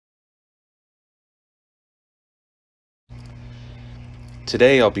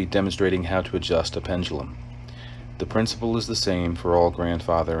Today I'll be demonstrating how to adjust a pendulum. The principle is the same for all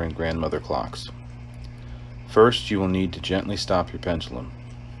grandfather and grandmother clocks. First, you will need to gently stop your pendulum.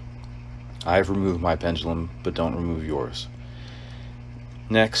 I've removed my pendulum, but don't remove yours.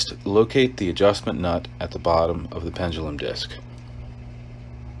 Next, locate the adjustment nut at the bottom of the pendulum disc.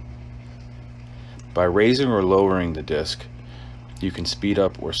 By raising or lowering the disc, you can speed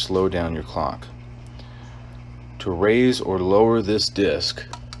up or slow down your clock. To raise or lower this disc,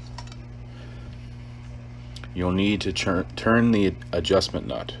 you'll need to turn the adjustment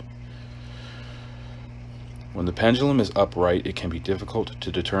nut. When the pendulum is upright, it can be difficult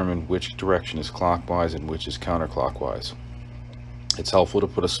to determine which direction is clockwise and which is counterclockwise. It's helpful to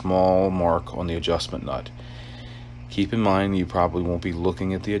put a small mark on the adjustment nut. Keep in mind you probably won't be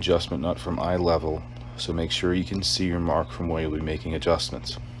looking at the adjustment nut from eye level, so make sure you can see your mark from where you'll be making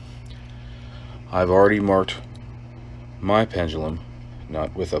adjustments. I've already marked my pendulum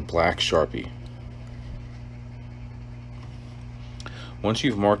nut with a black Sharpie. Once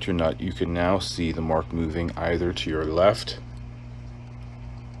you've marked your nut, you can now see the mark moving either to your left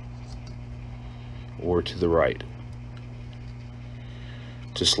or to the right.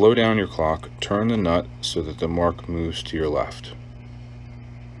 To slow down your clock, turn the nut so that the mark moves to your left.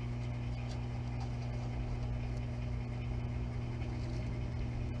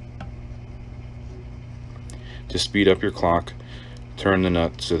 To speed up your clock, turn the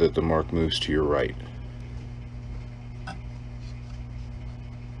nut so that the mark moves to your right.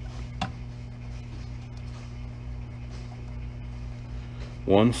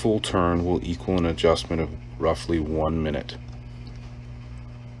 One full turn will equal an adjustment of roughly 1 minute.